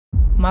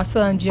My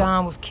son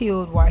John was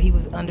killed while he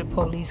was under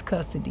police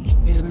custody.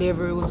 His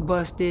liver was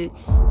busted,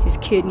 his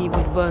kidney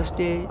was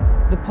busted.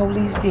 The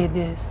police did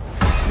this.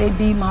 They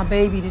beat my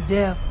baby to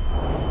death.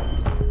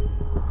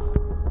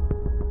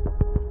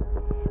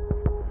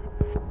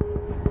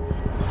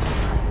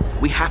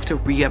 We have to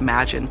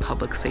reimagine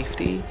public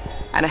safety,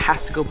 and it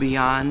has to go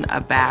beyond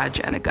a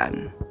badge and a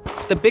gun.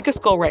 The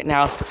biggest goal right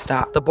now is to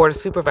stop the Board of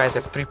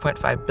Supervisors'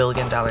 $3.5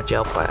 billion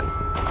jail plan.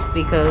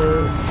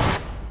 Because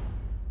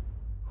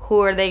who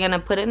are they gonna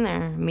put in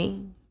there?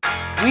 Me?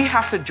 We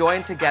have to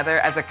join together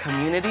as a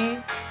community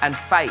and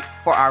fight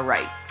for our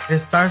rights. It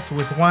starts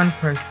with one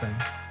person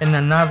and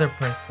another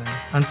person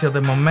until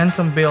the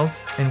momentum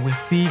builds and we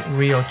see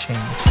real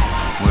change.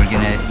 We're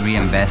gonna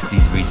reinvest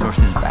these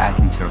resources back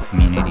into our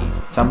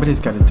communities.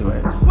 Somebody's gotta do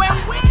it. When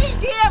we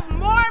give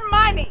more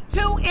money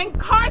to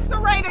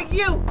incarcerate a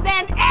youth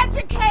than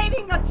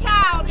educating a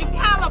child in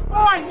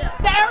California,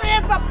 there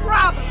is a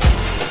problem.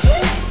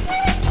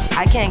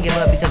 I can't give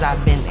up because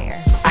I've been there.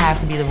 I have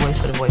to be the voice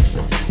for the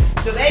voiceless.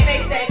 So they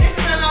may say, this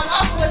is an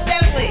unlawful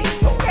assembly.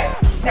 Okay,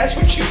 that's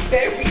what you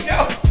said, we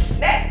don't.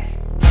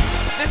 Next.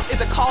 This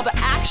is a call to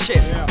action.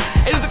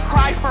 It is a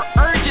cry for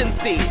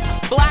urgency.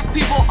 Black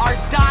people are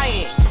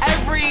dying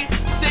every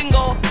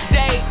single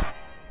day.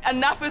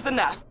 Enough is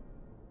enough.